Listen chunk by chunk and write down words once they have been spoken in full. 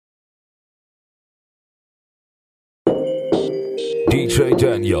DJ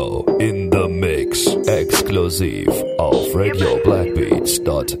Danyo in the mix, exclusive of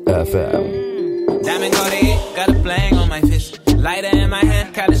RadioBlackbeats.fm. Diamond Cartier, got a bling on my fist. Lighter in my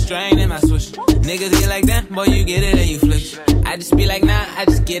hand, got a strain in my switch. Niggas get like that, boy, you get it and you flinch. I just be like, nah, I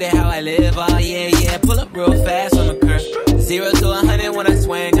just get it how I live. Oh, yeah, pull up real fast on the curb. 0 to 100 when I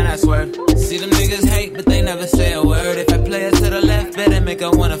swing and I swerve. See them niggas hate, but they never say a word. If I play it to the left, better make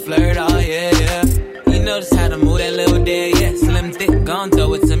her wanna flirt. Oh, yeah. You notice how to move that little day, yeah. Slim, thick, gon'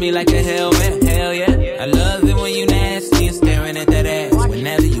 throw it to me like a helmet. Hell yeah. I love it when you nasty and staring at that ass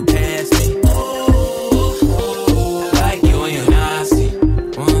whenever you pass me. Like you when you nasty.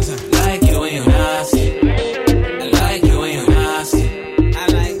 One time. Like you when you nasty. I like you when you nasty. I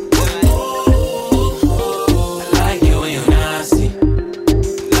like you when you nasty.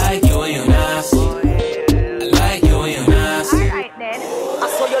 Like you when you nasty. I like you when you nasty. Alright then. I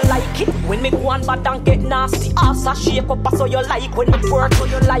saw you like it when me go on bad and get nasty. Ass a shake up, I saw you like when me twerk. So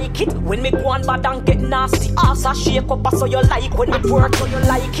you like it when me go on bad and get nasty. Ass a shake up, I saw you like when me twerk. So you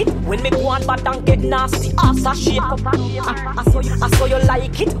like it when me go on bad and get nasty. Ass a shake up, I saw you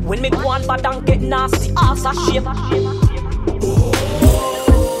like it when me go on bad and get nasty. Ass a shake up.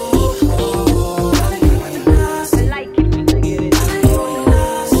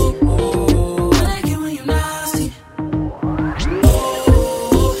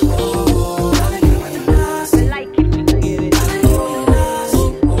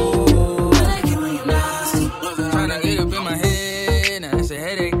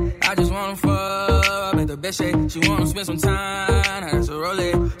 She wanna spend some time, that's a roll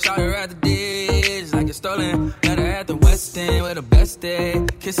it. Shout her at the dish like it's stolen. Met her at the West End with the best day.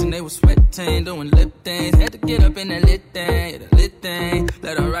 Kissing, they was sweating, doing lip things. Had to get up in that lit thing, yeah, the lit thing.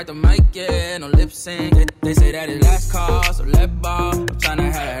 Let her ride the mic, yeah, no lip sync. They say that it last call, so let ball. I'm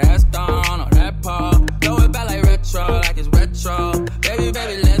tryna have that ass down on that paw. Blow it back like retro, like it's retro. Baby,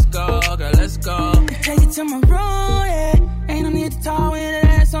 let's go, girl, let's go. Take it to my room, yeah. Ain't no need to talk with that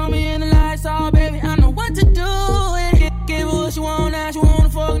ass on me and the lights off, baby. I know what to do. Give her what she want, now she wanna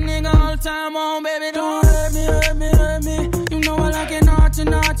fuck a nigga all the time on, baby. Don't hurt me. You know I like it naughty.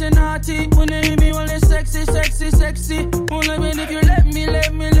 When they hit me, well, it's sexy. Won't let me if you let me.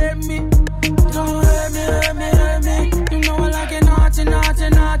 Don't hurt me. You know I like it naughty.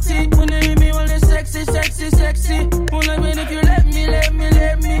 When they hit me, well, it's sexy. Won't let me if you let me.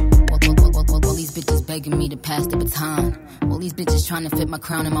 All these bitches begging me to pass the baton. All these bitches trying to fit my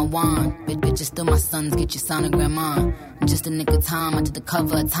crown in my wand. Bitches still my sons, get your sonogram on. In just a nick of time, I did the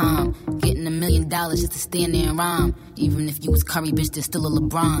cover of Time. Getting $1 million just to stand there and rhyme. Even if you was Curry, bitch, there's still a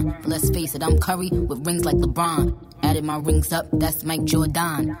LeBron. But let's face it, I'm Curry with rings like LeBron. Added my rings up, that's Mike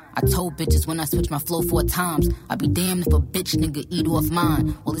Jordan. I told bitches when I switch my flow 4 times, I'd be damned if a bitch nigga eat off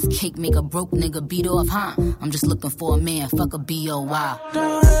mine. Well, this cake make a broke nigga beat off, huh? I'm just looking for a man, fuck a B.O.Y.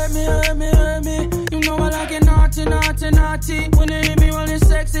 Don't hurt me. You know I like it naughty. When they hit me, well, it's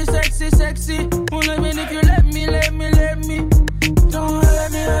sexy. Won't let me if you let me. Don't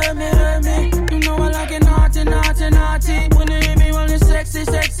hurt me. You know I like it naughty. When they hit me, well, it's sexy.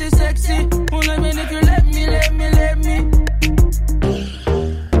 Won't let me if you let me.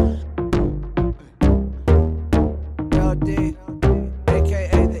 LD,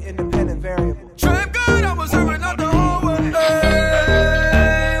 aka the independent variable. Trap good, I was serving out the whole way.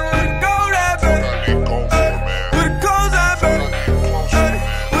 Hey, where it go that baby? Hey, where it goes that baby? Hey,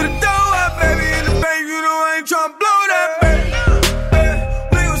 where it do that baby? In the bank, you know I ain't tryna blow that baby. Hey,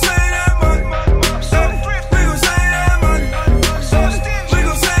 we gon' save that money. Hey, we gon' save that money. We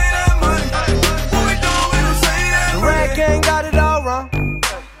gon' save that money. What we gon' save that money. The Red Gang got it all wrong.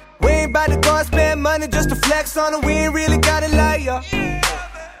 We ain't about to go and spend money just to flex on it. We ain't really got it like ya.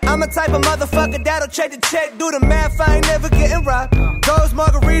 I'm the type of motherfucker that'll check the check, do the math, I ain't never getting robbed. Those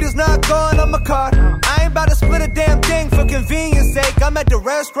margaritas not going on my card. I ain't about to split a damn thing for convenience sake. I'm at the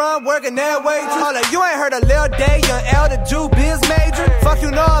restaurant working that way. Hold up, you ain't heard of Lil Day, young L, the Jew biz major. Fuck you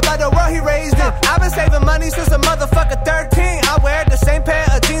know about the world he raised in. I've been saving money since a motherfucker 13. I wear the same pair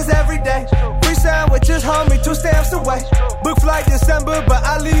of jeans every day. Free sandwiches, homie, 2 stamps away. Book flight December, but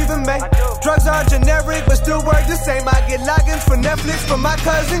I leave in May. Drugs are generic, but still work the same. I get logins for Netflix from my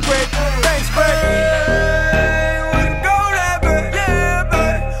cousin Greg. Thanks, Greg. Hey, where it go that baby? Yeah,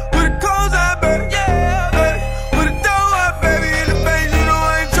 baby. Where it goes that baby? Yeah, baby. Where it do that baby? In the bank, you know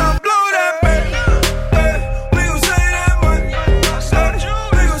I ain't tryna blow that baby. Hey, we gon' save that money. Hey,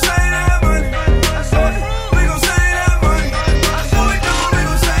 we gon' save that money. Hey, we gon' save that money. What we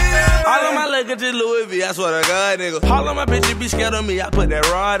gon' save that money. All of my luggage is Louis V, I swear to God, nigga. All of my bitches be scared of me, I put that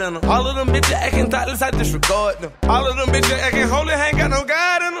rod in them. All of them bitches acting thoughtless, I disregard them. All of them bitches acting holy, ain't got no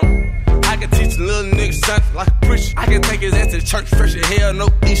God in them. I can teach a little nigga something like a preacher. I can take his ass to church, fresh as hell, no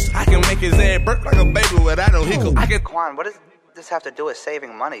Easter. I can make his ass burp like a baby without no hiccup. I can. Quan, what does this have to do with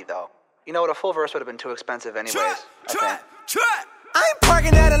saving money, though? You know what? A full verse would have been too expensive anyways. Try. I ain't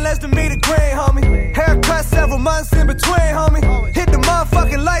parking at a less than meter green, homie. Haircut several months in between, homie. Hit the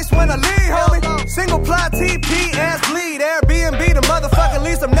motherfucking lights when I leave, homie. Single ply TP, ass bleed. Airbnb, the motherfucking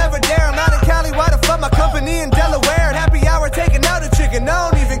lease. I'm never there. I'm out in Cali. Why the fuck my company in Delaware? Happy hour taking out a chicken.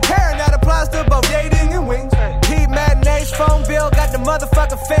 I don't even care. That applies to both dating and wings. Heat matinees, phone bill. Got the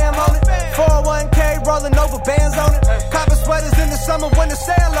motherfucking fam on it. 401k rolling over bands on it. Copper sweaters in the summer when the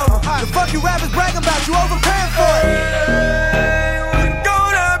sale over. The fuck you rappers bragging about? You overpaying for it.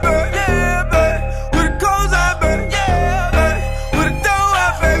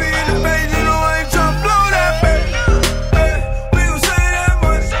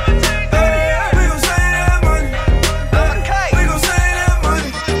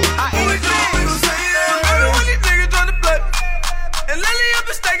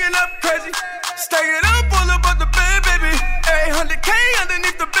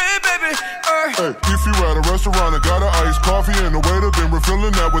 If you at a restaurant and got an iced coffee and the waiter been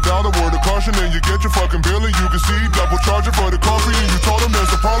refilling that without a word of caution, and you get your fucking bill and you can see double charging for the coffee, and you told him there's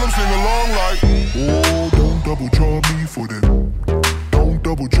a problem, sing along like, oh, don't double charge me for that. Don't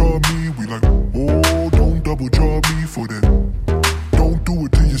double charge me. We like, oh, don't double charge me for that. Don't do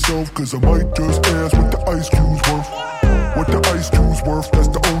it to yourself, cause I might just ask what the ice cube's worth. What the ice cube's worth,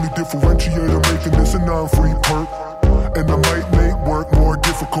 that's the only differentiator making this a non-free perk. And I might make work more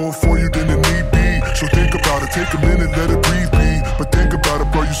difficult for you than it need be. So think about it, take a minute, let it breathe be. But think about it,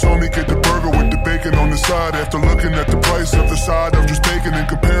 bro, you saw me get the burger with the bacon on the side. After looking at the price of the side of just bacon and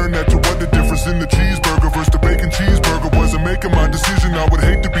comparing that to what the difference in the cheeseburger versus the bacon cheeseburger was, and making my decision. I would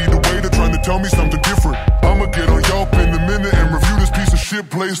hate to be the waiter trying to tell me something different. I'ma get on Yelp in a minute and review this piece of shit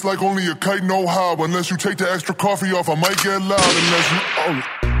place like only a kite know how. Unless you take the extra coffee off, I might get loud unless you... Oh.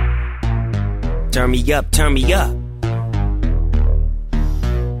 Turn me up, turn me up.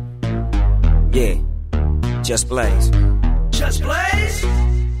 Yeah, Just Blaze. Just Blaze?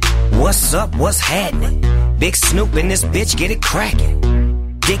 What's up, what's happening? Big Snoop in this bitch, get it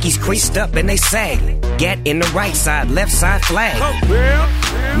crackin'. Dickies creased up and they sagging. Gat in the right side, left side flag.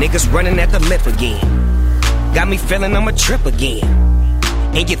 Niggas running at the lip again. Got me feeling I'm a trip again.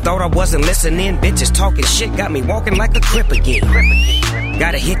 And you thought I wasn't listening? Bitches talking shit got me walking like a crip again.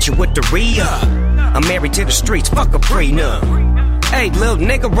 Gotta hit you with the re-up. I'm married to the streets, fuck a prenup. Hey, little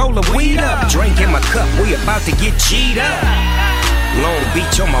nigga, roll a weed up. Drink in my cup, we about to get G'd up. Long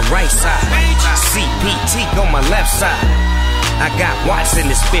Beach on my right side, CPT on my left side. I got Watts in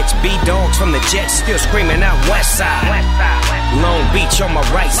this bitch, B-Dogs from the Jets still screaming out West Side. Long Beach on my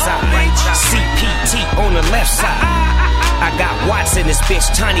right side, CPT on the left side. I got Watts in this bitch,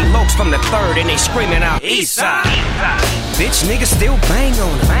 Tiny Lokes from the 3rd, and they screaming out East Side. Bitch, niggas still bang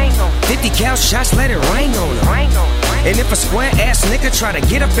on them. 50 cal shots, let it rain on them. And if a square ass nigga try to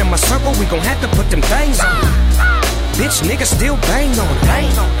get up in my circle, we gon' have to put them things on them. Bitch, niggas still bang on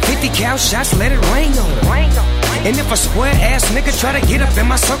them. 50 cal shots, let it rain on them. And if a square ass nigga try to get up in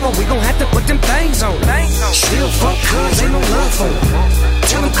my circle, we gon' have to put them things on them. Still fuck cuz, ain't no love for them.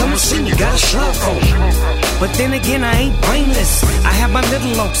 Tell them come and see me, got a shrug for them. But then again, I ain't brainless. I have my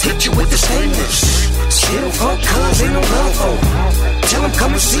little oaks hit you with the stainless. Still fuck cuz, ain't no love for them. Tell them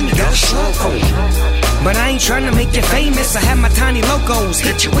come and see me, got a shrug for them. But I ain't tryna make you famous. I have my tiny logos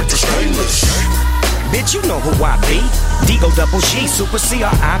hit you with the stainless. Bitch, you know who I be. D-O-double-G, Super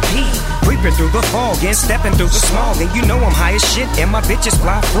C-R-I-P. Creeping through the fog and stepping through the smog. And you know I'm high as shit and my bitches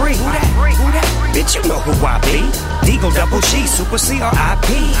fly free. Who that? Bitch, you know who I be. D-O-double-G, Super C-R-I-P.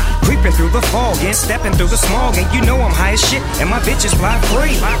 Creeping through the fog and stepping through the smog. And you know I'm high as shit and my bitches fly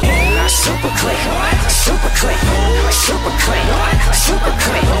free. Super click, super click, super click, super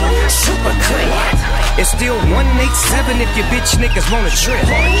click, super click. It's still 187 if your bitch niggas wanna trip.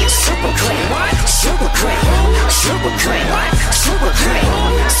 Super click, super click, super click, super click,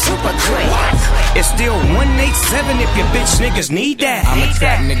 super click. It's still 187 if your bitch niggas need that. I'm a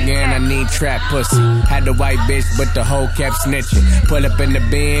trap nigga and I need trap pussy. Had the white bitch but the hoe kept snitching. Pull up in the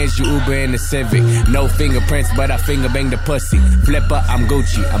Benz, you Uber in the Civic. No fingerprints but I finger bang the pussy. Flipper, I'm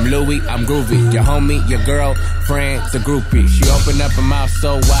Gucci, I'm Louis, I'm groovy. Your homie, your girlfriend's a groupie. She opened up her mouth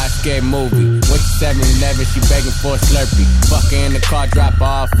so wide, scared movie. Went to 7-Eleven, she begging for a Slurpee. Fuck her in the car, drop her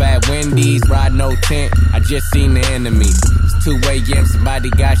off at Wendy's. Ride no tent, I just seen the enemy. It's 2 a.m., somebody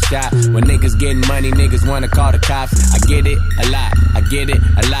got shot. When niggas getting money, niggas wanna call the cops. I get it a lot, I get it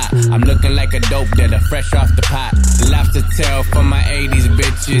a lot. I'm looking like a dope dealer, fresh off the pot. Lobster tail for my 80s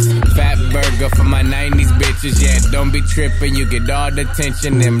bitches, fat burger for my 90s bitches. Yeah, don't be tripping, you get all the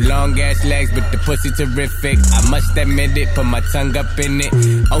attention. Them long ass legs, but the pussy terrific. I must admit it, put my tongue up in it.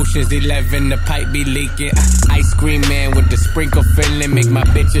 Ocean's 11, the pipe be leaking. Ice cream man with the sprinkle filling. Make my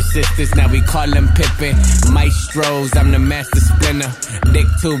bitches sisters, now we call them Pippin. Maestros, I'm the master splinter. Dick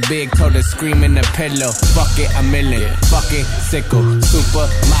too big, told her scream in the pillow. Fuck it, I'm illin'. Fuck it, sickle. Super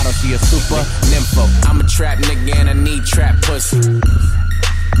model, she a super nympho. I'm a trap nigga and I need trap pussy.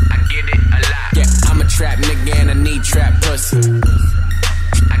 I get it a lot. Yeah, I'm a trap nigga and I need trap pussy.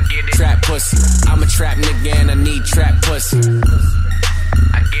 I get it. Trap pussy. I'm a trap nigga and I need trap pussy.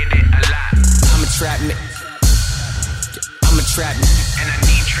 I get it a lot. I'm a trap nigga. I'm a trap nigga and I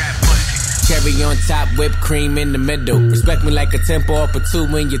need trap pussy. Cherry on top, whipped cream in the middle. Respect me like a temple, up a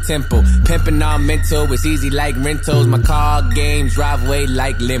 2 in your temple. Pimpin' all mental, it's easy like rentals. My car games drive away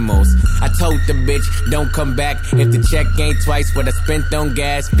like limos. I told the bitch, don't come back if the check ain't twice what I spent on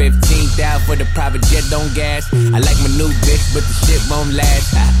gas. 15,000 for the private jet on gas. I like my new bitch, but the shit won't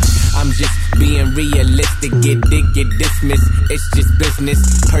last. I'm just being realistic, get dick, get dismissed. It's just business,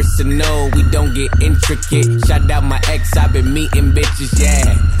 personal, we don't get intricate. Shout out my ex, I've been meeting bitches,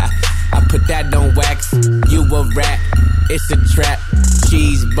 yeah. I put that on wax, you a rat, it's a trap.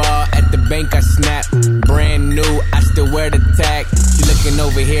 Cheese bar at the bank, I snap. Brand new, I still wear the tag. She looking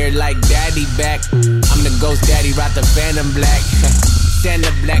over here like daddy back. I'm the ghost daddy, rock the phantom black.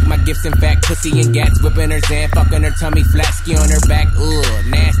 Santa black, my gifts in fact. Pussy and gats, whipping her sand, fucking her tummy flat, ski on her back. Ugh,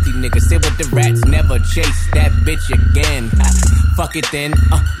 nasty nigga, sit with the rats, never chase that bitch again. Fuck it then,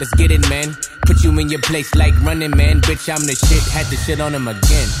 let's get it man. Put you in your place like Running Man. Bitch, I'm the shit, had to shit on him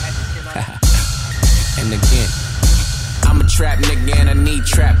again. And again, I'm a trap nigga and I need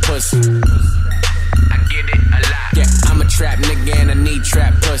trap pussy. I get it a lot. Yeah, I'm a trap nigga and I need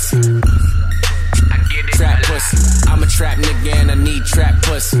trap pussy. I get it trap pussy. I'm a trap nigga and I need trap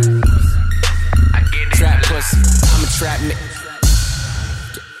pussy. I get it trap pussy. I'm a trap nigga.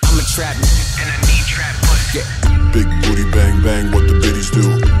 I'm a trap nigga and I need trap pussy. Yeah. Big booty bang bang, what the biddies do?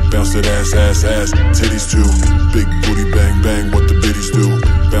 Bounce that ass, ass, ass, titties too. Big booty bang bang, what the biddies do?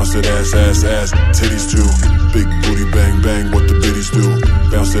 Bounce that ass, ass, ass, titties too. Big booty bang bang, what the biddies do?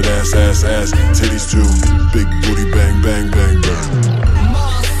 Bounce that ass, ass, ass, titties too. Big booty bang bang bang bang.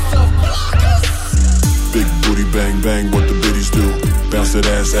 Big booty bang bang, what the biddies do? Bounce that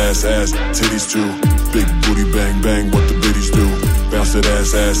ass, ass, ass, titties too. Big booty bang bang, what the biddies do? Bounce that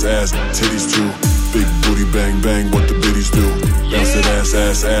ass, ass, ass, titties too. Big booty bang bang, what the biddies do? Bounce that ass,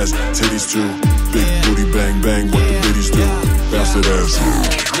 ass, ass, titties too. Big booty bang bang, what the biddies do? Bounce that ass.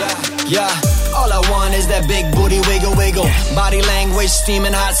 Yeah, all I want is that big booty wiggle wiggle. Body language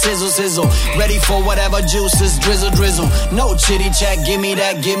steaming hot sizzle sizzle. Ready for whatever juices drizzle drizzle. No chitty chat, give me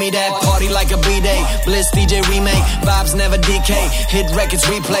that, give me that. Party like a B-day, Bliss DJ remake. Vibes never decay, hit records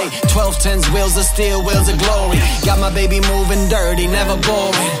replay. 1210s, wheels of steel, wheels of glory. Got my baby moving dirty, never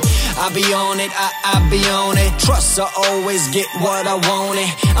boring. I be on it, I be on it. Trust I always get what I want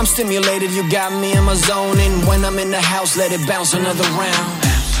it. I'm stimulated, you got me in my zone. And when I'm in the house, let it bounce another round.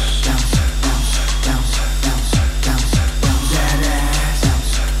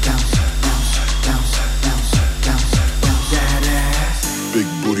 Big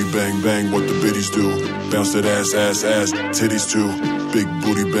booty bang bang, what the biddies do? Bounce that ass, ass, ass, titties too. Big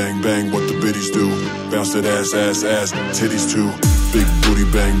booty bang bang, what the biddies do? Bounce that ass, ass, ass, titties too. Big booty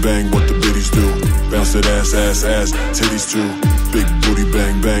bang bang, what the biddies do? Bounce that ass, ass, ass, titties too. Big booty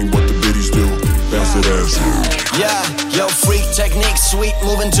bang bang, what the biddies do? Bounce that ass. Yeah, yo, freak technique, sweet,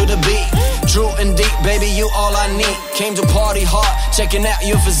 moving to the beat. True and deep, baby, you all I need. Came to party hard, checking out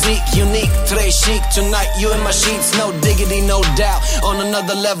your physique, unique. Today chic, tonight you in my sheets, no diggity, no doubt. On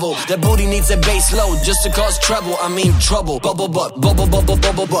another level, that booty needs a bass load just to cause trouble. I mean trouble, bubble butt, bubble bubble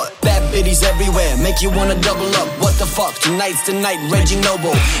bubble butt. Bad biddies everywhere, make you wanna double up. What the fuck? Tonight's the night, Reggie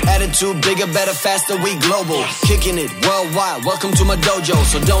Noble. Attitude bigger, better, faster, we global. Kicking it worldwide. Welcome to my dojo,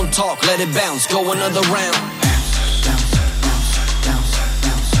 so don't talk, let it bounce. Go another round.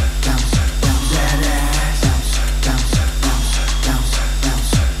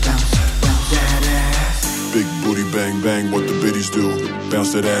 Big booty bang bang, what the biddies do?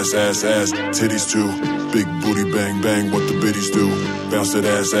 Bounce that ass, ass, ass, titties too. Big booty bang bang, what the biddies do? Bounce that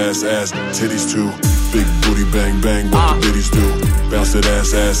ass, ass, ass, titties too. Big booty bang bang, what the biddies do? Bounce that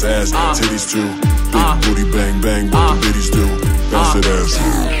ass, ass, ass, titties too. Big booty bang bang, what the biddies do? Bounce that ass.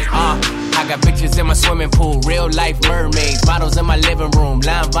 I got bitches in my swimming pool, real life mermaids. Bottles in my living room,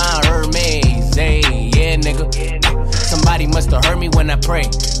 Lime Vine Hermes. Hey, yeah, nigga. Somebody must have heard me when I pray.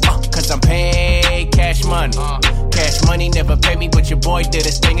 cause I'm paid cash money. Cash money never paid me, but your boy did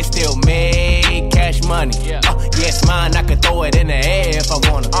his thing and still made cash money. Yeah, it's mine, I could throw it in the air if I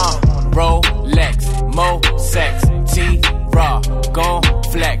wanna. Rolex, Mo sex, T-Raw, gon'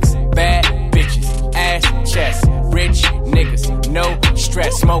 flex, bad bitches, ass chest, rich niggas, no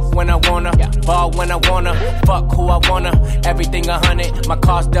stress. Smoke when I wanna, ball when I wanna, fuck who I wanna, everything 100. My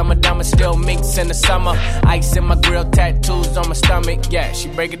car's dumber, still minks in the summer. Ice in my grill, tattoos on my stomach. Yeah, she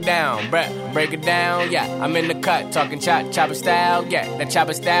break it down, bruh, break it down. Yeah, I'm in the cut, talking chopper style. Yeah, that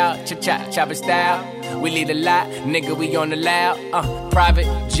chopper style, chopper style. We lead a lot, nigga, we on the loud. Private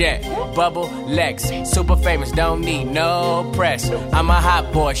jet, bubble Lex, super famous, don't need no press. I'm a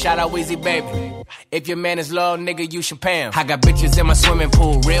hot boy, shout out Weezy baby. If your man is low, nigga, you should pay him. I got bitches in my swimming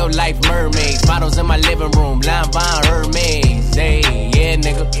pool, real life mermaids. Models in my living room, Line Von Hermes. Hey, yeah,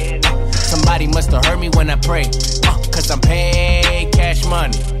 nigga. Somebody must have heard me when I pray. Cause I'm paid cash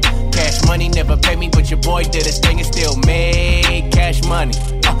money. Cash money never paid me, but your boy did his thing and still made cash money.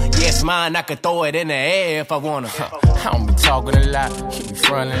 It's mine, I could throw it in the air if I wanna. I don't be talking a lot, keep me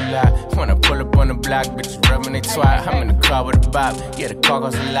frontin' a lot. When I pull up on the block, bitches rubbing they twat. I'm in the car with a bop, yeah, the car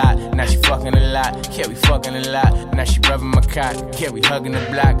goes a lot. Now she fucking a lot, yeah, we fucking a lot. Now she rubbing my cock, yeah, we hugging the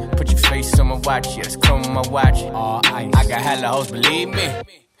block. Put your face on my watch, yeah, that's chrome on my watch. All ice, I got hella hoes, believe me.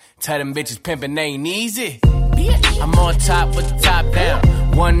 Tell them bitches pimpin' ain't easy. I'm on top with the top down.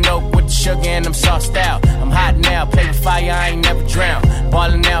 One note with the sugar and I'm sauced out. I'm hot now, play with fire, I ain't never drown.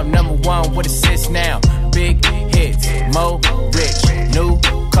 Ballin' out, #1 with assists now. Big hits, Mo rich, new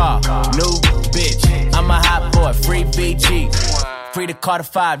car, new bitch. I'm a hot boy, free BG. Free to Carter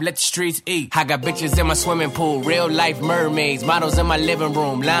 5, let the streets eat. I got bitches in my swimming pool, real life mermaids. Models in my living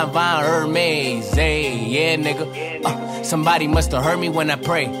room, Line Von Hermes. Hey, yeah, nigga. Somebody must have heard me when I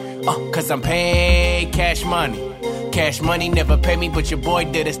pray. Cause I'm paid cash money. Cash money never paid me, but your boy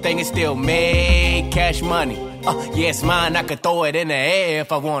did his thing and still made cash money. Yeah, it's mine, I could throw it in the air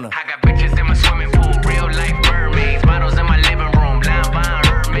if I wanna. I got bitches in my swimming pool, real life mermaids. Models in my living room, Line Von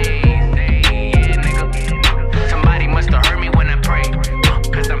Hermes. Hey, yeah, nigga. Somebody must have heard me when I pray.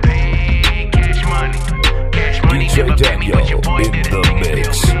 Cause I'm paid cash money. Cash money DJ never paid me, but your boy Danyo did in his the thing and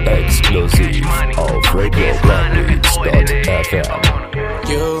mix, still made exclusive of RadioBlackbeats.fm.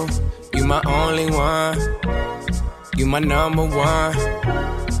 You my only one. You my #1.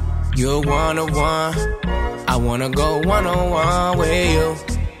 You're one-on-one. I wanna go one-on-one with you.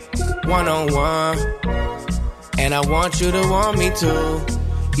 One-on-one. And I want you to want me too.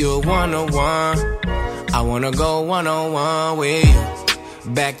 You're one-on-one. I wanna go one-on-one with you.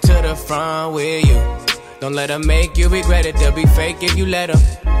 Back to the front with you. Don't let them make you regret it. They'll be fake if you let them.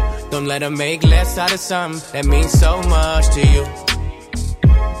 Don't let them make less out of something that means so much to you.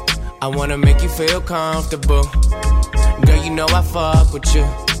 I wanna make you feel comfortable. Girl, you know I fuck with you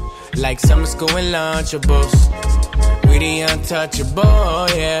like summer school and Lunchables. We the untouchable,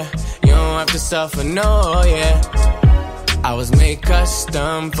 yeah. You don't have to suffer, no, yeah. I was made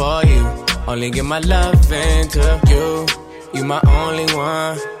custom for you. Only give my love into you. You my only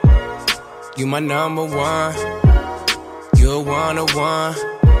one. You my #1. You're one-on-one.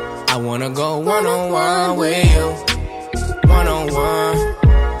 I wanna go one-on-one with you. One-on-one.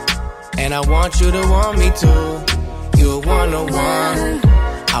 And I want you to want me too. You're one-on-one.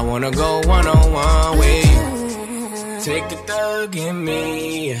 I wanna go one-on-one with you. Take the thug in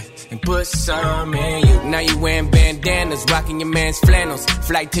me and put some in you. Now you wearing bandanas, rocking your man's flannels.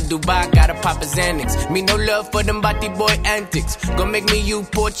 Flight to Dubai, gotta pop his Xanax. Me no love for them body boy antics. Gonna make me you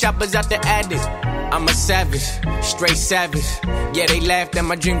pour choppers out the attic. I'm a savage, straight savage. Yeah, they laughed at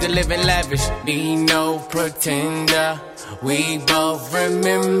my dream to live in lavish. Be no pretender. We both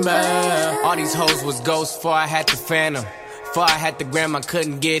remember. All these hoes was ghosts before I had to phantom. Before I had the gram, I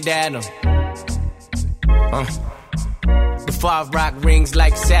couldn't get at them. Before I rock rings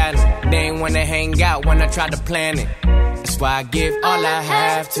like Saturn. They ain't wanna hang out when I try to plan it. That's why I give all I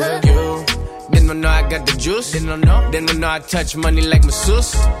have to you. They don't know I got the juice. They don't know I touch money like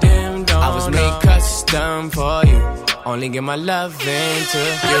masseuse. I was made custom for you. Only give my love into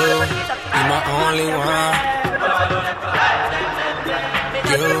you. You my only one.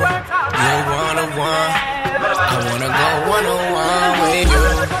 You're one-on-one. I wanna go one-on-one with you.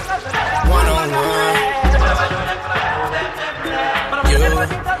 One-on-one.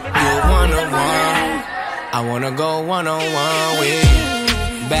 You're one-on-one. I wanna go one-on-one with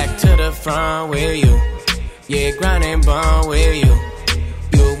you. Back to the front with you. Yeah, grind and bond with you.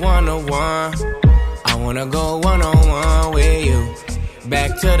 You're one-on-one. I wanna go one-on-one with you.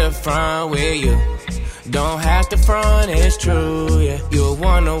 Back to the front with you. Don't have to front, it's true, yeah. You're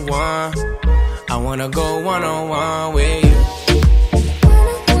one-on-one. I wanna go one-on-one with you.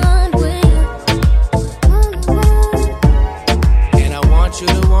 One-on-one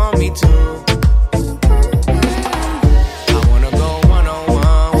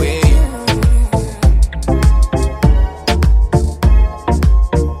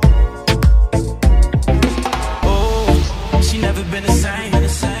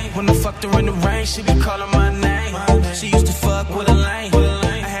fucked her in the rain, she be calling my name. She used to fuck with a lane.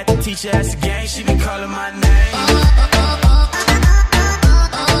 I had to teach her ass again, she be calling my name.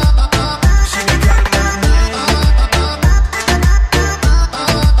 She be calling my name.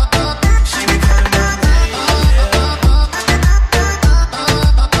 She be calling my name.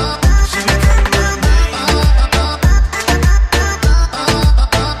 She be calling my name.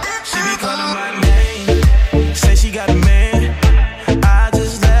 She be calling my name. Say she got a man. I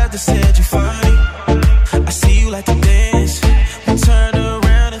just laughed and said you funny. I see you like to dance. We'll turn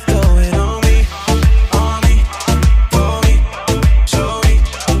around and throw it on me, for me, show me.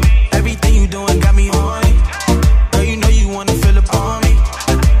 Everything you doing got me horny. Girl, you know you wanna feel up on me.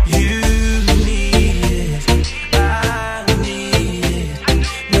 You need it, I need it.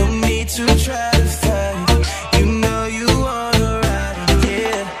 No need to try to fight. You know you wanna ride it,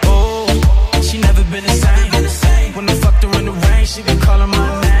 yeah. Oh, she never been the same. When I fucked her in the rain, she be calling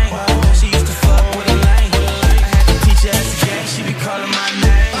my name. She used to fuck with a lane. I had to teach her ass again, she be calling my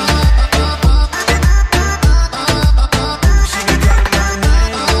name. She be calling my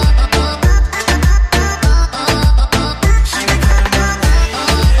name. She be calling my name.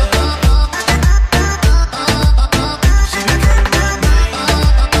 She be calling my name.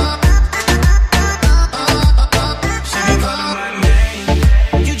 She be calling my name.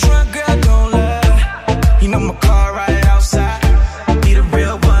 You drunk, girl, don't lie. You know my car right outside. Be the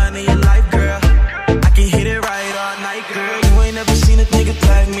real one in your life, girl. I can hit it right all night, girl. You ain't never seen a nigga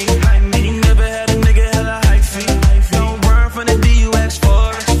like me. And you never had a nigga hella hype feet. Don't run from the D you asked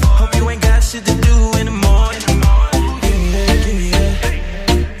for. Hope you ain't got shit to do in the morning. Give me that, give me that.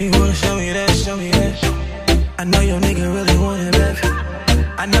 You wanna show me that, show me that. I know your nigga really want it back.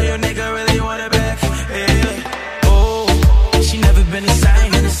 I know your nigga really want it back. Yeah. Oh, she never been the same.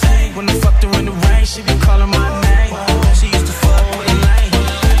 When I fucked her in the rain, she be calling my name. She used to fuck with a lane. I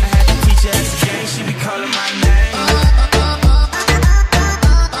had to teach her ass again, she be calling my name.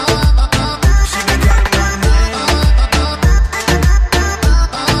 She be calling my name.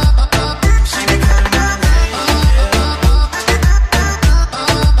 She be calling my name.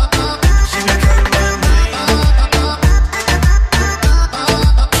 She be calling my name.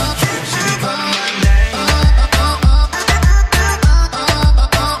 She be calling my name.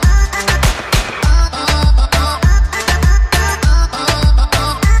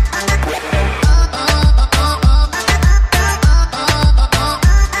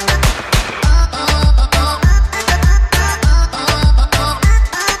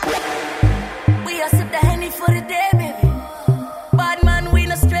 We are sip the Henny for the day, baby. Bad man, we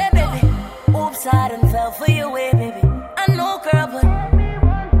no stray, baby. Oops, I done fell for your way, baby. I know, girl, but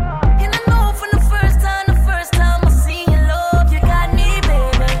and I know from the first time I seen your love, you got me,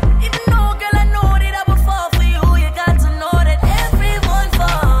 baby. Even though, girl, I know that I would fall for you, you got to know that everyone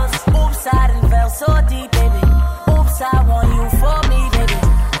falls. Oops, I done fell so deep, baby. Oops, I want you for me, baby.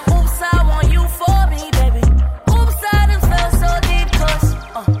 Oops, I want you for me, baby. Oops, I done fell so deep, 'cause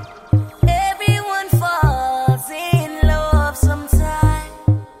everyone falls in love sometime.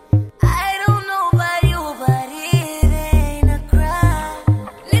 I don't know about you, but it ain't a crime.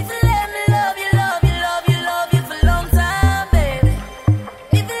 If you let me love you, love you, love you, love you for a long time, baby.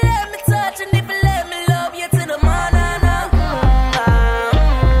 If you let me touch and if you let me love you to the morning,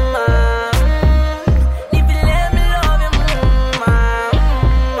 if you let me love you,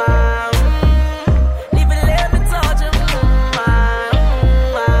 if you let me touch you,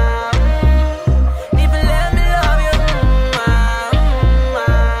 if you let me love you,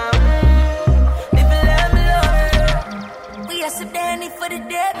 if you let me touch you, we are sip the Henny for the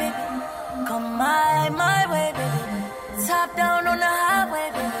day, baby. Come my way, baby. Top down on the highway,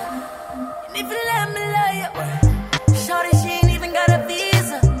 baby. And if you let me love you, shorty, she ain't even got a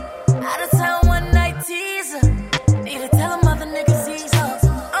visa. Out of town one night teaser. Need to tell them other niggas he's off.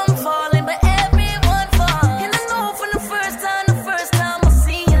 I'm falling, but everyone falls. And I know from the first time I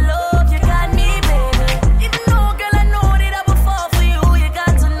seen your love, you got me, baby. Even though, girl, I know that I would fall for you, you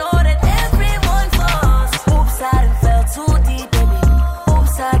got to know that everyone falls. Oops, I done fell too deep, baby.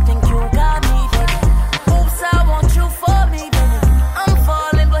 Oops, I think you got me, baby. Oops, I want you for me, baby. I'm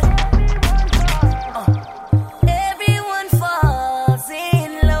falling, but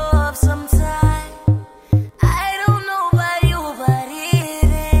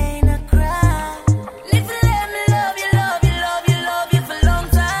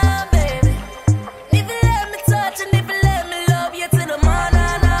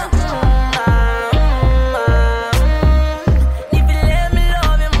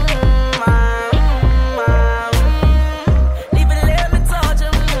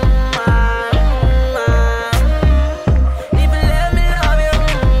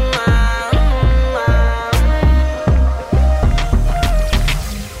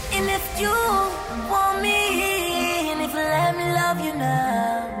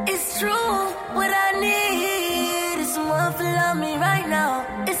need is someone to love me right now.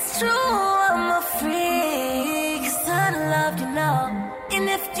 It's true, I'm a freak, 'cause I love you now. And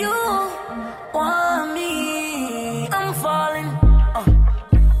if you want me, I'm falling.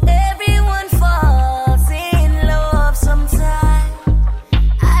 Everyone falls in love sometime.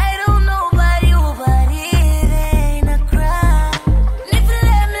 I don't know about you, but it ain't a crime. And if you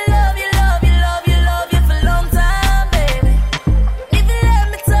let me love you, love you, love you, love you for a long time, baby. If you let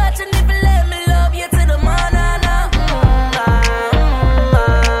me touch and if you let me love you to the morning,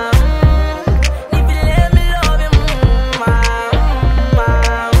 if you let me love you,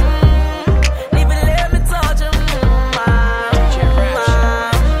 if you let me touch you,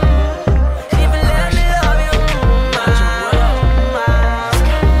 if you let me love you,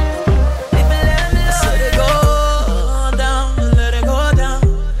 if you let me touch you, let it go down, let it go down.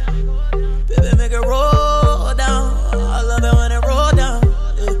 Baby, make it roll down. I love it when it roll down.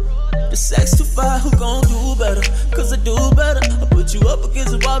 Yeah. The sex too far, who gon' do better? 'Cause I do better. I put you up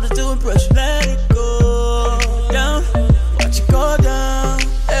against the wall just to impress you. Let it go down, watch it go down.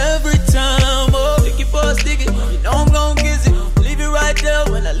 Every time, oh, sticky for a sticky. You know I'm gon' kiss it. Leave it right there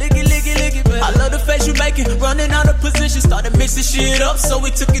when I lick it, lick it, lick it, baby. I love the face you making, running out of position. Started mixing shit up, so we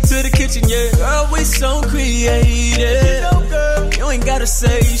took it to the kitchen, yeah. Girl, we so creative. You know, girl, you ain't gotta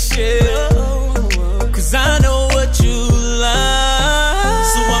say shit. 'Cause I know what you like.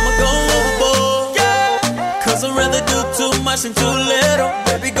 So I'ma go overboard. 'Cause I'd rather do too much than too little.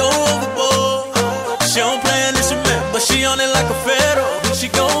 Baby, go overboard. She don't play an instrument, but she on it like a fiddle. She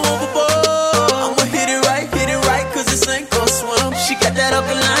go overboard. I'ma hit it right, 'cause this ain't gon' swim. She got that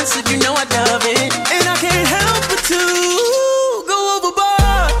upper line, so you know I love it. And I can't help but to go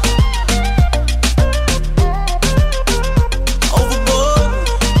overboard. Overboard.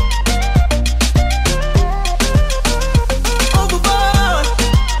 Overboard.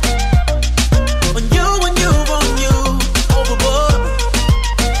 On you, on you, on you. Overboard.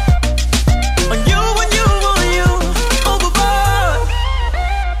 On you, on you, on you. Overboard.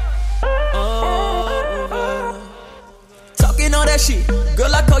 Overboard. Talking all that shit,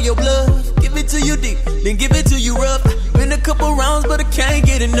 girl, I call your bluff. Give it to you deep, then give it to you rough. Been a couple rounds, but I can't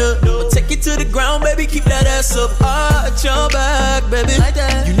get enough. I'll take it to the ground, baby, keep that ass up. Arch your back, baby, like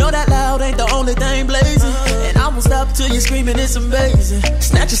that. You know that loud ain't the only thing blazing. And I won't stop till you're screaming, it's amazing.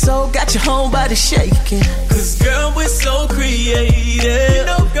 Snatch your soul, got your whole body shaking. 'Cause girl, we're so creative. You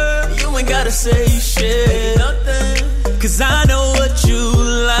know, girl, you ain't gotta say shit. Nothing. 'Cause I know what you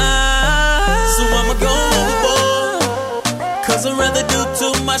like. So I'ma go overboard. 'Cause I'd rather do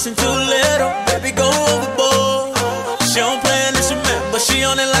too much than too little. Baby, go overboard. She don't play an instrument, but she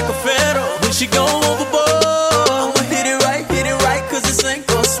on it like a fiddle. When she go overboard, I'ma hit it right, 'cause this ain't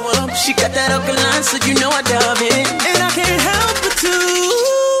gon' swim. She got that upper line, so you know I love it. And I can't help but to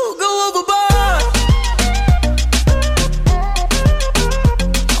go overboard.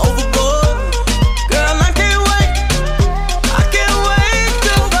 Overboard. Girl, I can't wait. I can't wait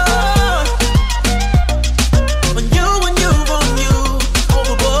to go. On you, on you, on you.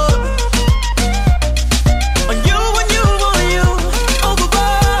 Overboard. On you, on you, on you.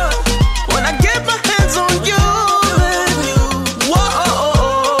 Overboard. When I get my hands on you, baby.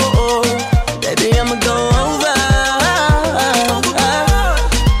 Whoa, baby, I'ma go over.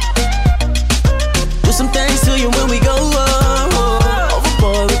 Do some things to you when we go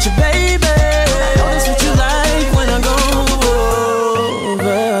overboard with you, baby. I know that's what you like when I go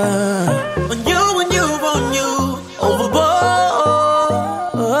over. On you, on you, on you. Overboard.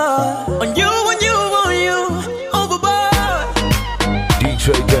 On you, on you, on you. Overboard. DJ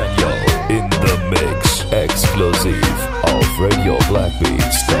Danyo in the mix, exclusive of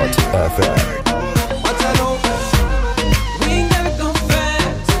RadioBlackbeats.fm. We ain't gotta go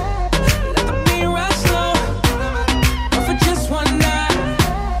fast. Let the beat ride slow. Or for just one night,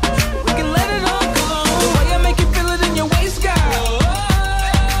 we can let it all go. The way I make you feel it in your waist, girl.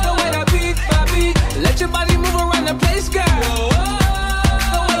 The way that beat by beat, let your body move around the place, girl.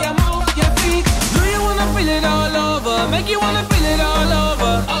 The way I move your feet, do you wanna feel it all over? Make you wanna feel it all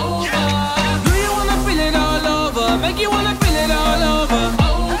over. Do you wanna feel it all over? Make you wanna feel it all over.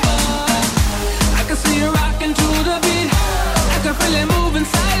 I can see you rocking to the beat. I can feel it move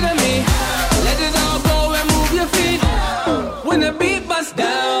inside of me. Let it all go and move your feet. When the beat busts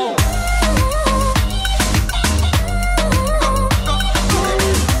down.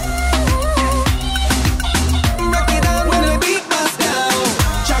 When the beat busts down.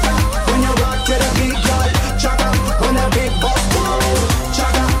 Chaka, when you rock to the beat, girl. Chaka, when the beat bust down.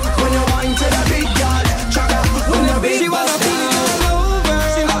 Chaka, when you wine to the beat, girl. Chaka, when the beat bust down.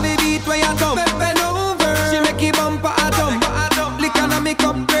 She love the beat when you come. Bend over. She make it bumper a dump. Lick on me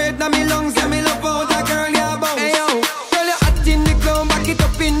cup, bread on me lungs.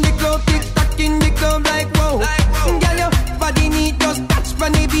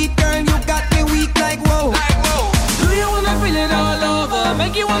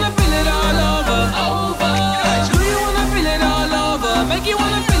 make you wanna feel it all over. Do you wanna feel it all over? Make you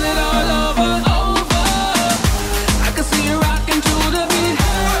wanna feel it all over. I can see you rocking to the beat.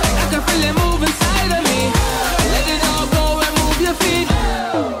 I can feel it move inside of me. Let it all go and move your feet.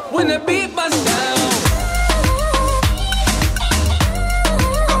 When the beat busts down.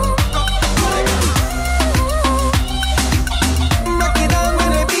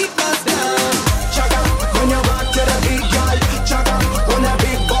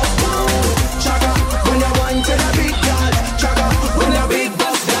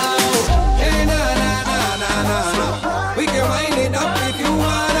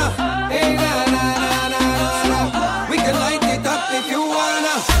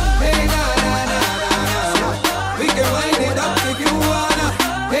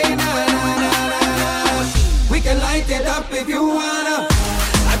 If you wanna,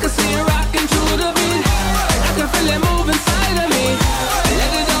 I can see you rocking to the beat. I can feel it move inside of me.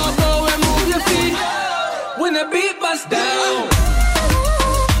 Let it all go and move your feet. When the beat busts down.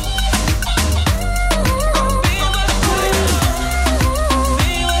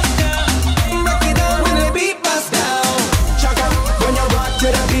 When the beat busts down. Chaka, when you rock to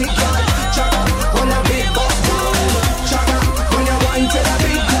the beat, God. Chaka, when the beat busts down. Chaka, when you wind to the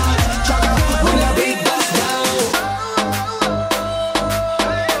beat, God. Chaka, when the beat busts down.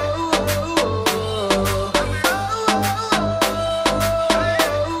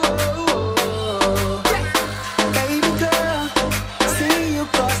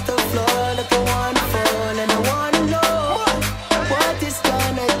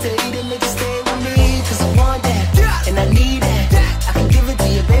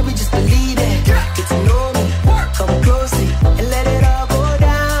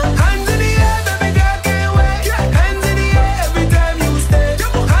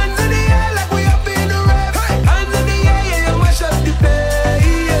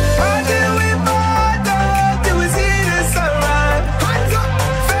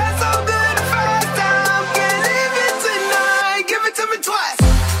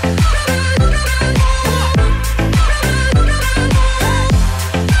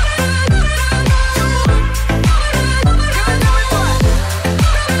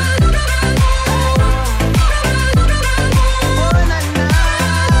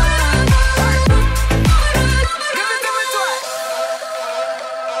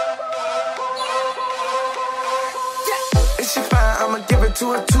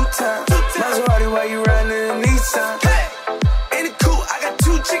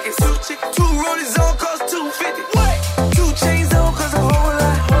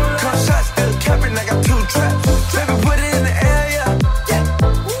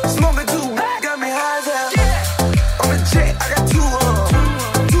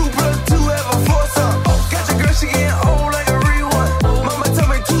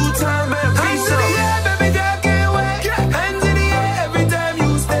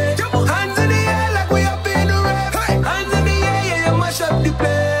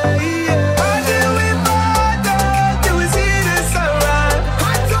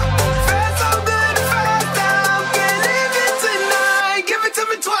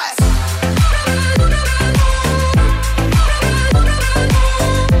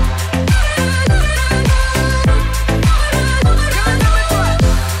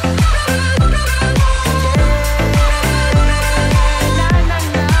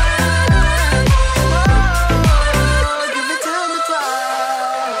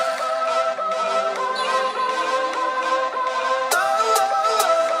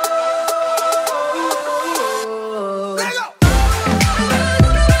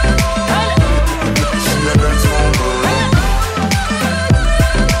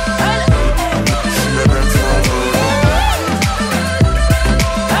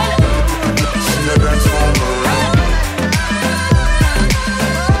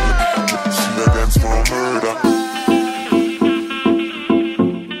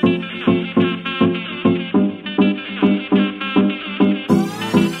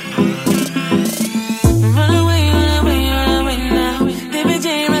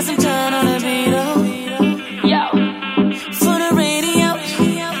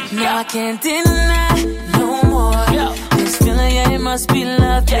 can't deny no more. This feeling, yeah, it must be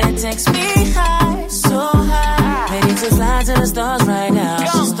love that takes me high, so high. Ready to fly to the stars right now.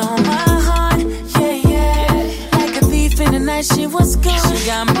 She stole my heart, yeah, yeah. Like a thief in the night, she was gone. She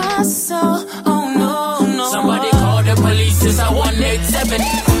got my soul, oh no, no. Somebody call the police, it's a 187.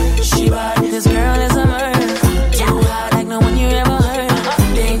 She bad, this girl is a murder. Too hot, like no one you ever heard.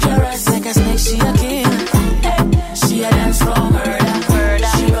 Dangerous, like a snake, she a killer. She a dance floor murder.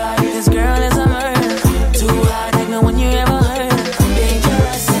 She bad, this girl is a murder. Too hot, like no one you ever heard. Dangerous.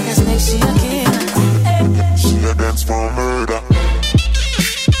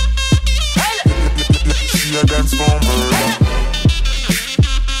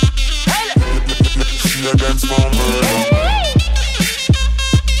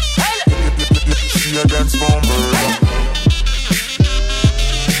 a dance for murder.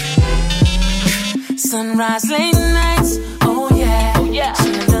 Sunrise, late nights, oh yeah. She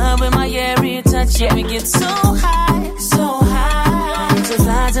in love with my airy touch, yeah. We get so high, so high. So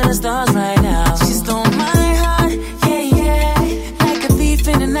fly to the stars right now. She stole my heart, yeah, yeah. Like a thief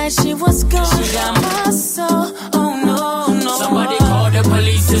in the night, she was gone. She got my soul, oh no, no. Somebody call the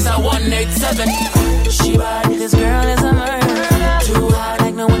police, it's a 187. She bad, this girl is a murder. Too hot,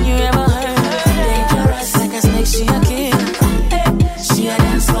 like no one you ever heard. Dangerous, like a snake, she a kid. She a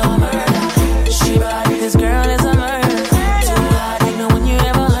dance for murder. She bad, this girl is a murder. Too hot, like no one you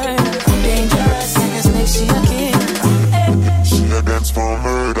ever heard. Dangerous, like a snake, she a kid. She a dance for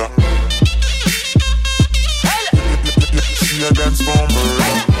murder. She a dance for murder.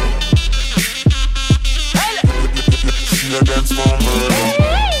 She a dance for murder.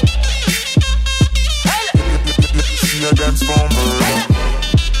 She a dance for murder.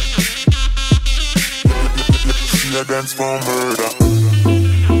 She a dance for murder.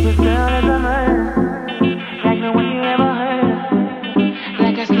 This girl is a murder. Like no one you ever heard.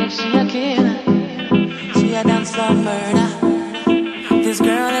 Like a snake, she a killer. She a dance for murder. This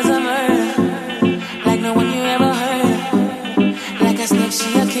girl is a murder. Like no one you ever heard. Like a snake,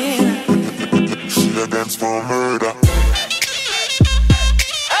 she a killer. She a dance for murder.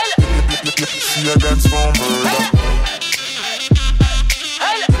 She a dance for murder.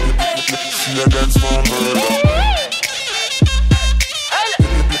 She a dance for murder.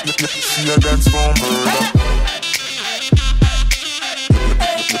 She a dance for murder.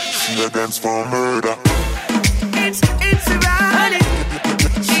 She a dance for murder. It's erotic.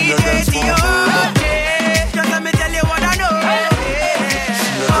 She a dance for murder. Just let me tell you what I know.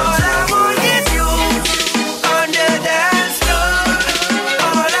 All I want is you on the dance floor.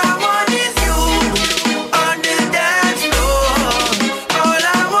 All I want is you on the dance floor. All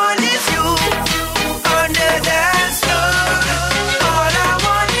I want is you on the dance floor. All I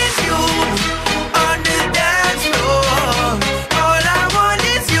want is you on the dance floor. All I want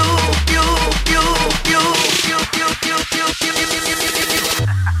is you.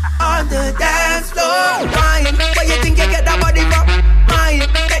 On the dance floor, wine. Where you think you get that body from? Mine.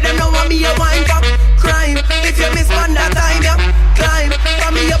 Let them know I'm me a wine from. Crime. If you miss one that time, yeah. Climb.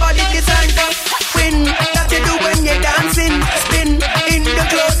 From me your body design from. Win. That you do when you're dancing. Spin. In the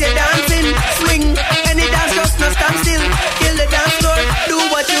clothes you're dancing. Swing. Any dance just no stand still. Kill the dance floor. Do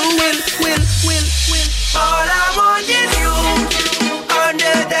what you will. All I want is you on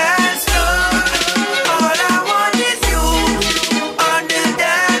the dance floor. All I want is you on the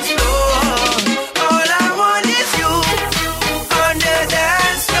dance floor. All I want is you on the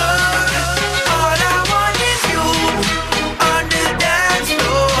dance floor. All I want is you on the dance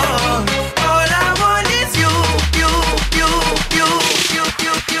floor. All I want is you.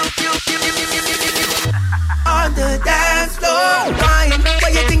 On the dance floor, wine.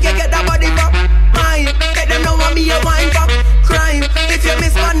 Where you think you get that body from? Mine. Let them know I'm me a wine from. Crime. If you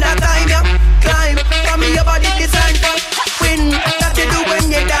miss one that time, yeah. Climb. From me your body design from. Win. That you do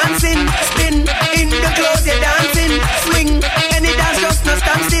when you're dancing. Spin. In the clothes you're dancing. Swing. Any dance just no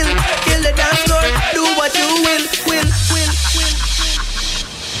stand still. Kill the dance floor. Do what you will.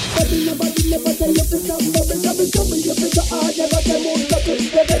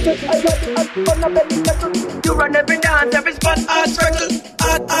 You run every dance, every spot, art circle,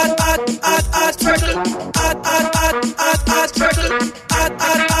 art circle, art circle,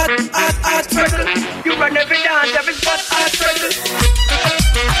 art circle. You run every dance, every spot, art circle.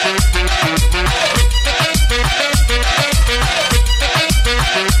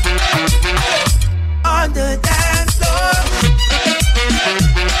 On the dance floor.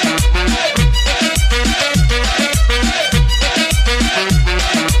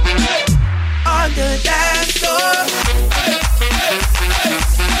 On the dance floor.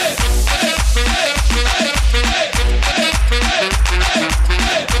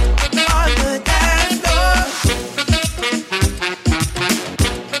 On the dance floor.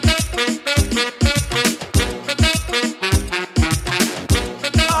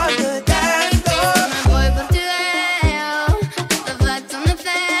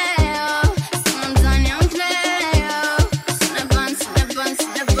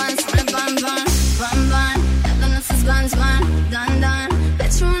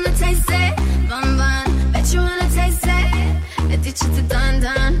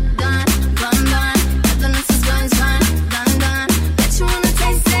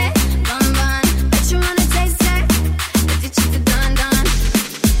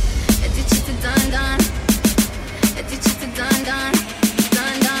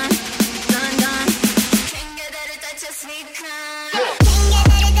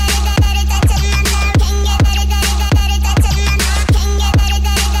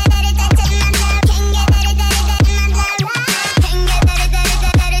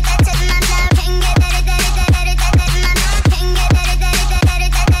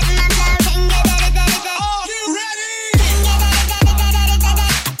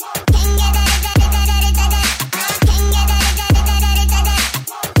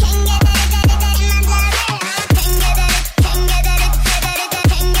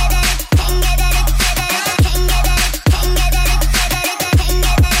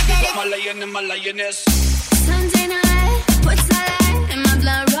 lioness. Sunday night, what's that in my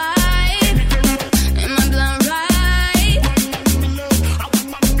blood right? In my blood right.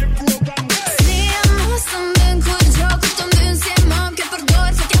 Sliam, som en kuddrock, utom du ser mam kan förgå,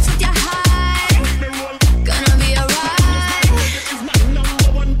 så jag sitter här. Gonna be alright.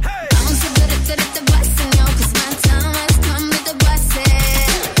 I'm so good at the bustin', yo, 'cause my time has come with the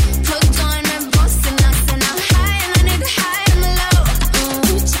bustin'. Put on my boss and I'm high and I need the high and the low.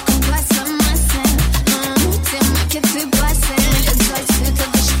 Chicken bus, I'm mustin'. Till my kids be bustin'. It's like sweet to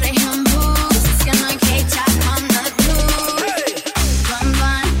the straight hand boots. Skin like K-top on the blue. Bun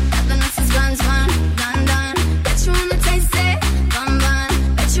bun, the nuts is buns bun, dun dun. Bet you wanna taste it, bun bun.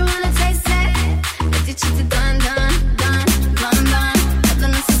 Bet you wanna taste it. Bet you cheat it dun dun dun. Bun bun, the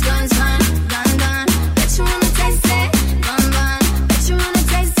nuts is buns bun, dun dun. Bet you wanna taste it, bun bun. Bet you wanna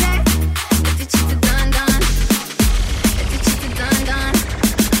taste it. Bet you cheat it dun dun. Bet you cheat it dun dun.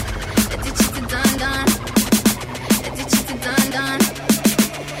 Bet you cheat it dun dun. Bet you cheat it dun dun.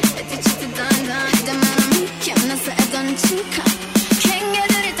 Bet you cheat it dun dun. The man on me can't answer it on chica. Can't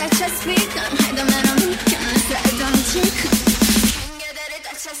get it at your speaker. The man on me can't answer it on chica. Can't get it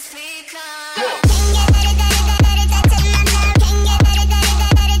at your speaker.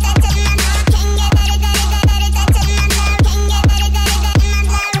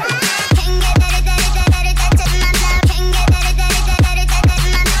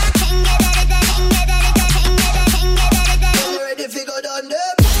 Ready fi go down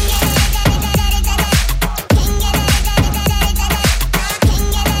there.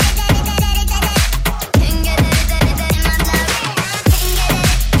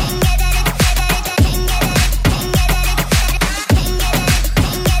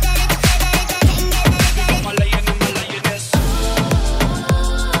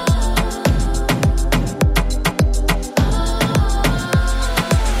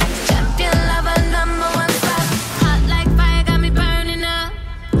 Champion lover, number one spot. Hot like fire, got me burning up.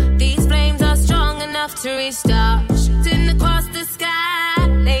 These flames are strong enough to restart. Shooting across the sky.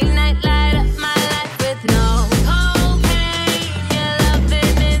 Late night light up my life with no cocaine. Your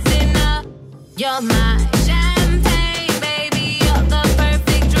loving is enough. You're my champagne, baby. You're the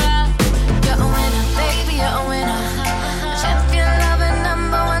perfect drug. You're a winner, baby. You're a winner. Champion lover,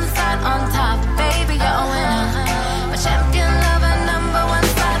 number one spot on top, baby. You're a winner. My champion lover, number one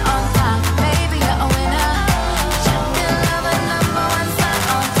spot on top, baby. You're a winner. Champion lover, number one spot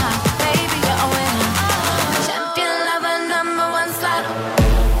on top, baby. You're a winner. Champion lover, number one spot.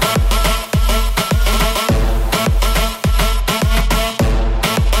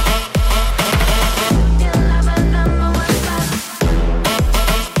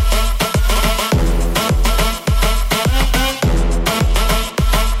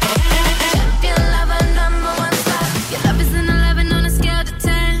 Champion lover, number one spot. Your love is an 11 on a scale to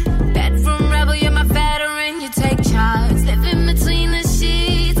 10. Bedroom rebel, you're my veteran. You take charge, living between the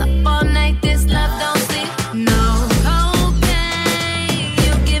sheets. Up all night, this love don't sleep. No cocaine,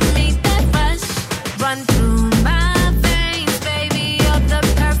 you give me that rush. Run through my veins, baby. You're the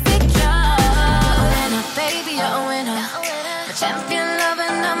perfect drug. You're a winner, baby. You're a winner. My champion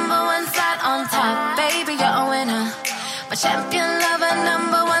lover, number one spot on top, baby. You're a winner. My champion lover,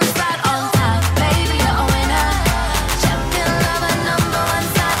 number one spot on top, baby. You're a winner. Champion lover, number one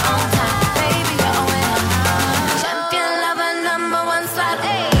spot on top, baby. You're a winner. Champion lover, number one spot.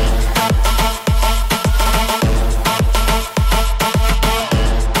 Hey.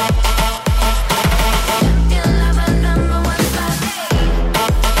 Champion lover, number one spot.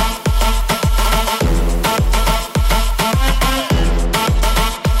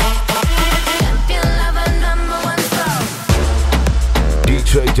 Champion lover, number one spot.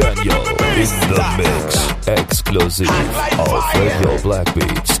 DJ Danyo in the mix. Exclusive of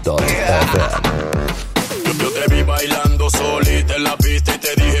RadioBlackbeats.fm. Yo te vi bailando solita en la pista y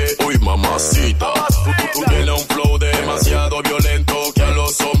te dije, uy mamacita, tú tienes un flow demasiado violento que a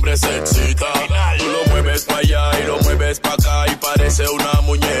los hombres se excita. Tú lo mueves pa' allá y lo mueves pa' acá y parece una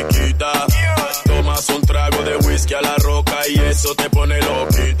muñequita. Tomas un trago de whisky a la roca y eso te pone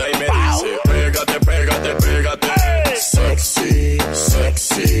loquita y me dice, pégate, pégate, pégate, sexy,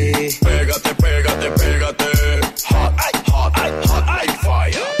 sexy, pégate, pégate, pégate, hot, hot, hot like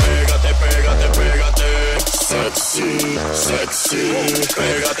fire. Pégate, pégate, pégate, sexy, sexy,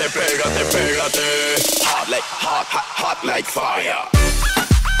 pégate, pégate, pégate, hot like fire.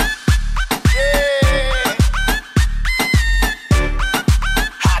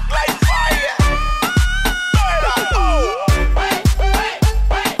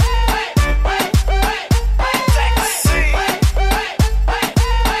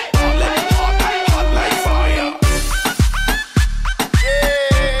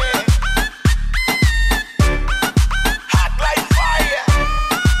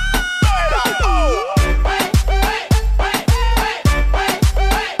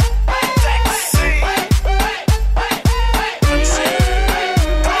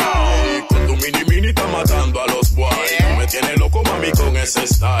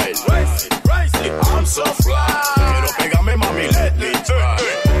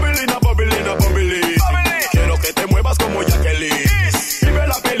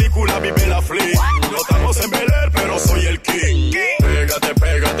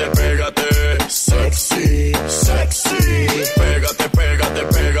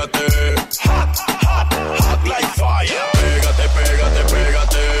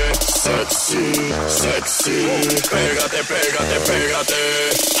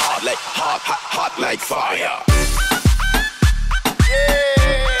 Pégate. Hot like, hot like fire.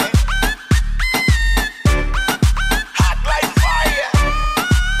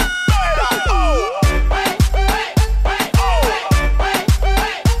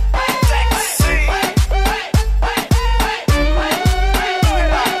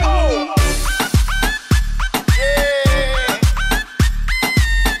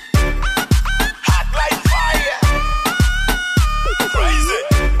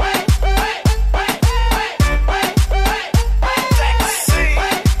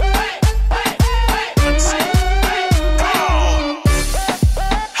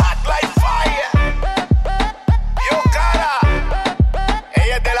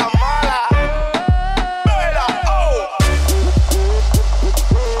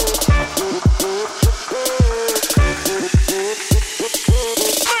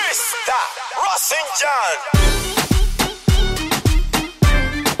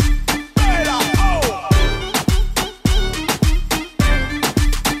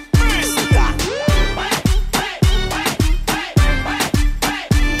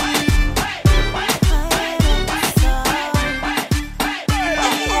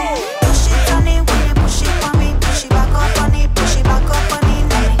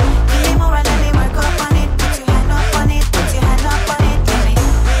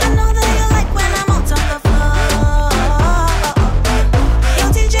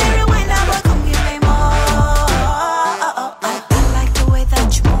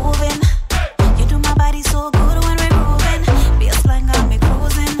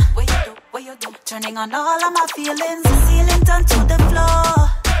 On all of my feelings, ceiling turn to the floor.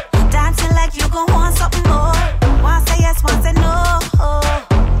 Dancing like you gon' want something more. One say yes, one say no.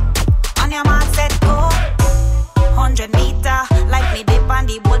 On your mark, set go. 100 meter, like me dip on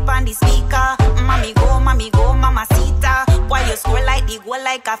the boat on the speaker. Mommy go, mamacita. Why you score like the goal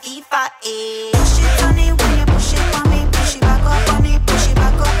like a FIFA? Eh. Push it on it when you push it on me. Push it back up on it, push it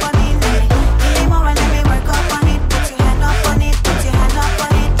back up on it. Give me more and let me work up on it. Put your hand up on it, put your hand up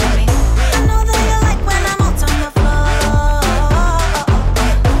on it.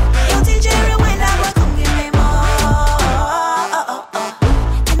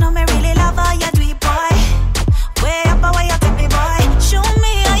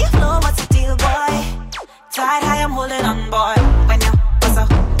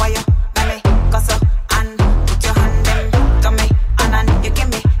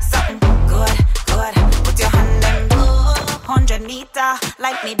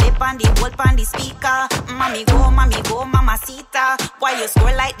 Like me dip on the boat on the speaker. Mommy go, mamacita. Why you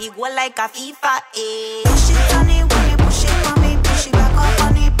score like the goal like a FIFA? Eh. Push it on it when you push it on me. Push it back up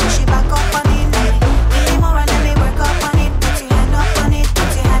on it, push it back up on it. Give me more and let me work up on it. Put your hand up on it,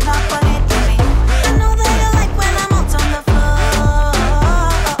 put your hand up on it. I know that you like when I'm out on the floor.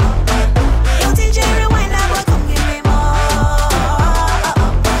 Yo, DJ, rewind that, boy, come give me more.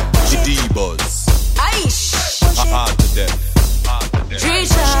 D-Buzz. Aish. Hard to death.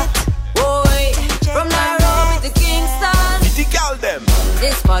 Trisha, boy, from Nairobi to Kingston.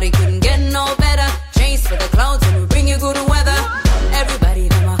 This party couldn't get no better. Chase for the clouds and we bring you good weather. Everybody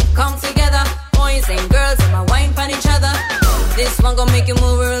them come together. Boys and girls and my wine pan each other. This one gon' make you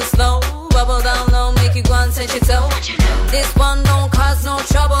move real slow. Bubble down low, make you go and touch your toe. This one don't cause no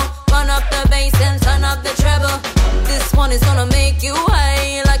trouble. Run up the bass and turn up the treble. This one is gonna make you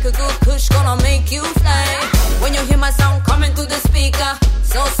high. Like a good push, gonna make you fly. When you hear my sound coming through the speaker,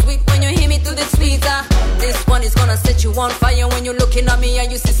 so sweet when you hear me through the speaker. This one is gonna set you on fire. When you're looking at me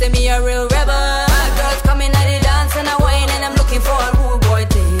and you see me a real rebel. Bad girls coming at the dance and I whine and I'm looking for a rude boy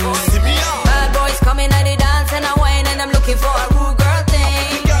thing. Bad boys coming at the dance and I whine and I'm looking for a rude girl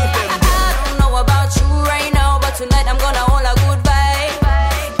thing. I don't know about you right now, but tonight I'm gonna hold a good vibe.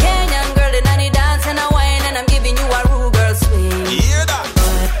 Kenyan girl in the dance and I whine and I'm giving you a rude girl swing. Hear that?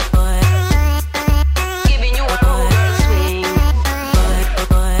 Giving you a rude girl swing.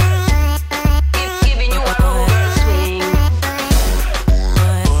 Giving you a rude girl swing.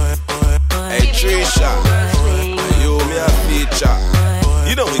 Hey Trisha, you me a feature.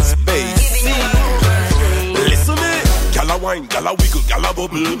 You know it's bass. Listen me, gala wine, gala wiggle, gala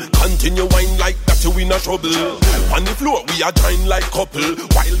bubble. Continue wine like that you in a trouble. On the floor we are join like couple.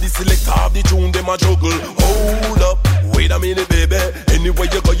 While the selector of the tune them a juggle. Hold up, wait a minute baby. Anywhere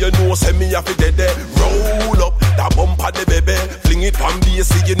you go you know send me a fi dead. Roll up, that bumper the baby. Fling it on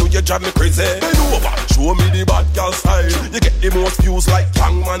bass, you know you drive me crazy. Bend over, show me the bad girl style. You get the most views like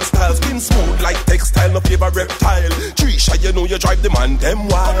Youngman style. Skin smooth like textile, no paper reptile. Trisha, you know you drive the man them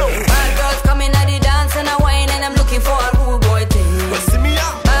wild. Bad girls coming at the dance and I whine and I'm looking for a rude boy thing. Well, see me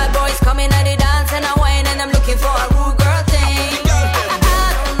out. Bad boys coming at the dance and I whine and I'm looking for a rude girl thing.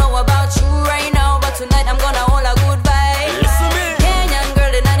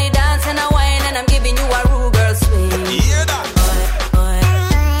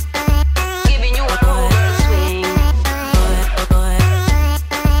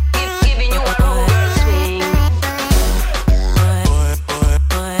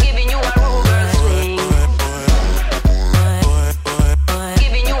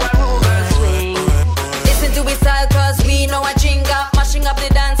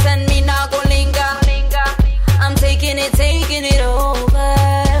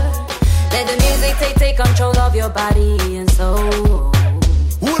 body and soul.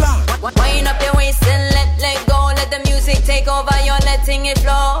 Wind up your waist and let go. Let the music take over, you're letting it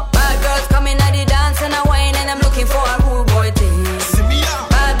flow. Bad girls coming at the dance and I whine, and I'm looking for a rude boy thing.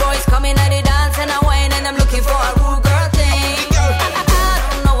 Bad boys coming at the dance and I whine, and I'm looking for a rude girl thing. I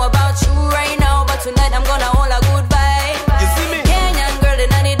don't know about you right now, but tonight I'm gonna hold a good vibe. Kenyan girl in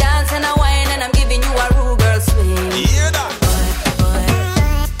the dance and I whine, and I'm giving you a rude girl swing. Hear that?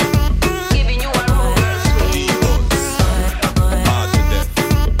 Giving you a rude girl swing.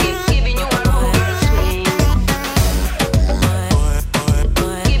 Giving you a rude girl swing.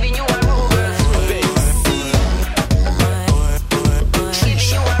 Giving you a rude girl swing. Giving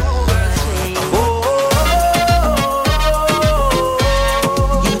you a rude girl swing.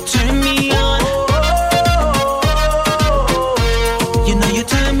 You turn me on. You know you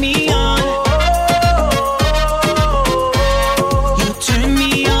turn me on. You turn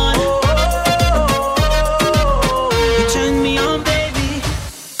me on. You turn me on, baby.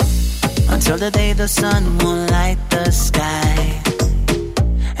 Until the day the sun won't light the sky,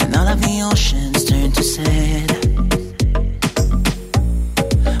 and all of the oceans turn to sand.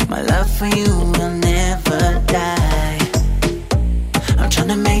 My love for you will never die. I'm trying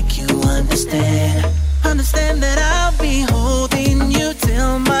to make you understand. Understand that I'll be holding you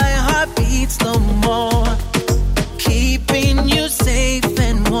till my heart beats no more. Keeping you safe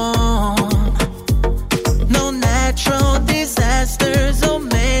and warm. No natural disasters or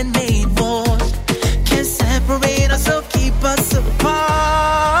man-made wars can separate us or keep us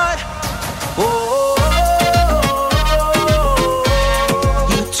apart. Oh,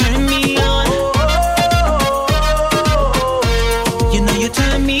 you turn me on. You know you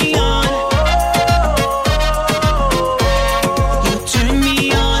turn me on. You turn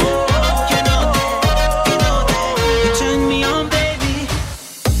me on. You know that. You turn me on, baby.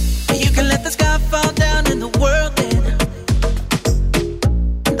 You can let the sky fall down and the world end.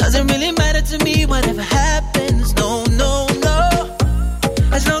 Doesn't really matter to me whatever happens. No, no, no.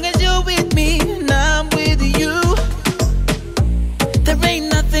 As long as you're with me and I'm with you, there ain't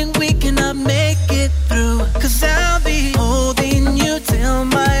nothing we cannot make it through. 'Cause I'll be holding you till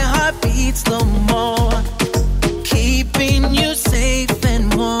my heart beats no more. Keeping you safe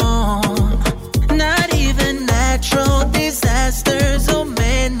and warm. Not even natural disasters or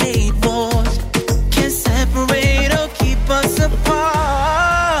man-made wars can separate or keep us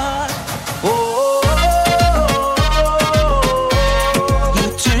apart. Oh, you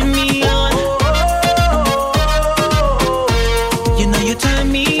turn me on. You know you turn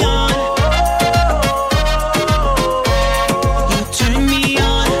me on. You turn me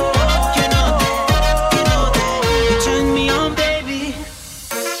on. You know that. You turn me on, baby.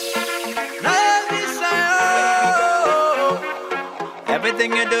 Let me say, oh.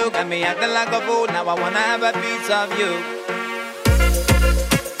 Everything you do got me acting like a fool. Now I wanna have a piece of you.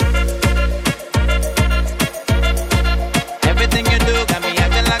 Everything you do got me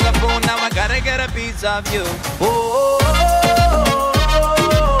acting like a fool. Now I gotta get a piece of you. Oh,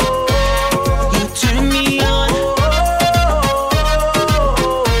 you turn me on.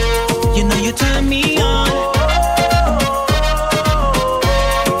 You know you turn me on.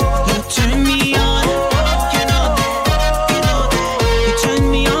 You turn me on. You know that. You turn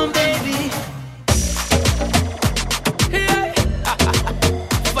me on, baby.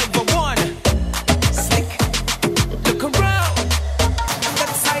 Fight for one. Slick. Look around.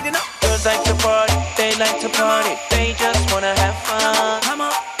 Got siding up. Girls like to party. They like to party. They just wanna have fun. Come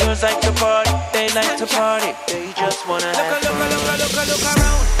on. Girls like to party. They like to party. They just wanna have fun. Look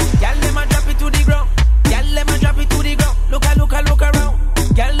around. Y'all let me drop it to the ground. Y'all let me drop it to the ground. Look around.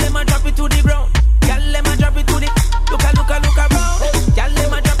 Y'all let me drop it to the ground. Y'all let me drop it to the. Look around. Y'all let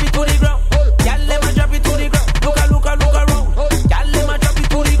me drop it to the ground. Y'all let me drop it to the ground. Look around. Y'all let me drop it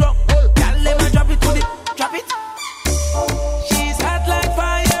to the ground. Y'all let me drop it to the. Drop it. She's hot like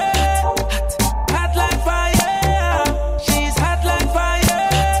fire. Hot like fire. She's hot like fire.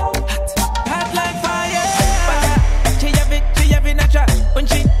 Hot like fire. She have it natural. When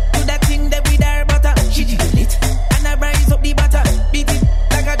she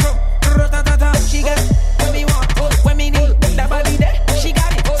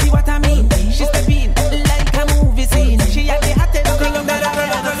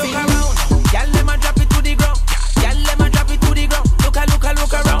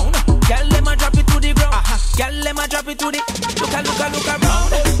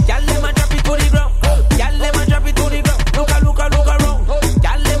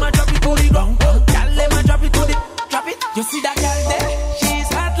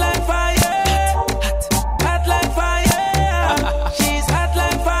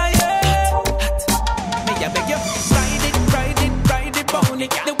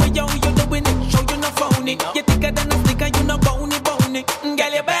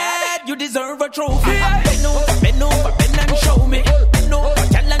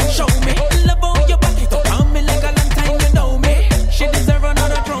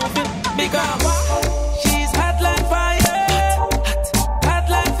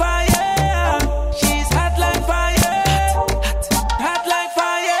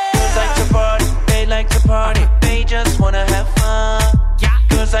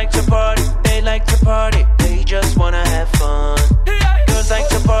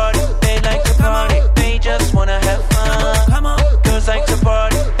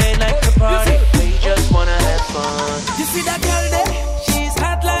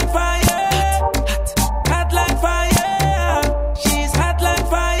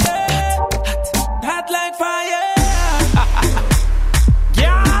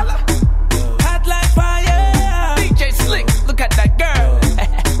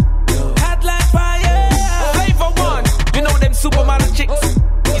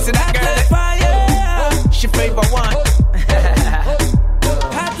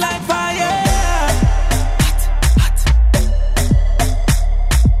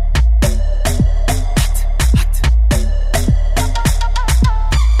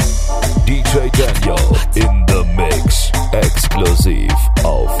DJ Danyo in the mix. Exklusiv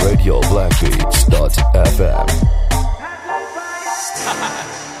auf RadioBlackbeats.fm.